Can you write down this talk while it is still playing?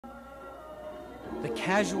The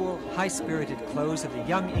casual, high-spirited clothes of the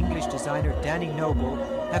young English designer Danny Noble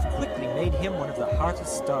have quickly made him one of the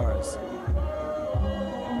hottest stars.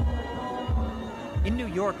 In New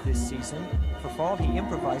York this season, for fall he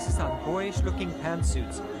improvises on boyish-looking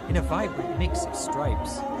pantsuits in a vibrant mix of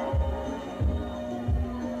stripes.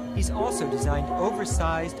 He's also designed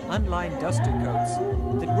oversized, unlined duster coats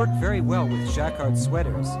that work very well with jacquard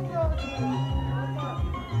sweaters.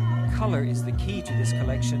 Color is the key to this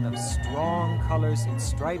collection of strong colors in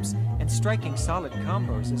stripes and striking solid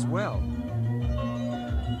combos as well.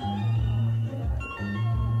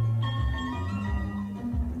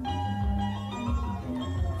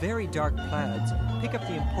 Very dark plaids pick up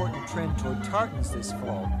the important trend toward tartans this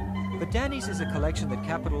fall, but Danny's is a collection that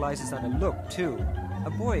capitalizes on a look too, a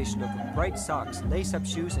boyish look of bright socks, lace-up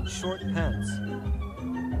shoes, and short pants.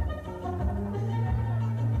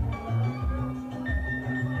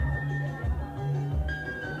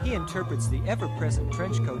 He interprets the ever-present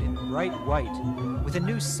trench coat in bright white, with a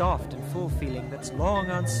new soft and full feeling that's long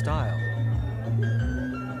on style.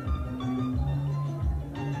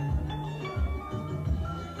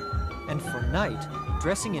 And for night,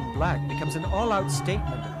 dressing in black becomes an all-out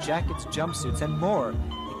statement of jackets, jumpsuits, and more,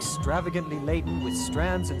 extravagantly laden with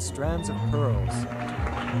strands and strands of pearls.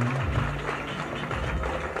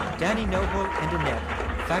 Danny Noble and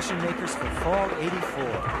Annette, fashion makers for Fall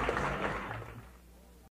 '84.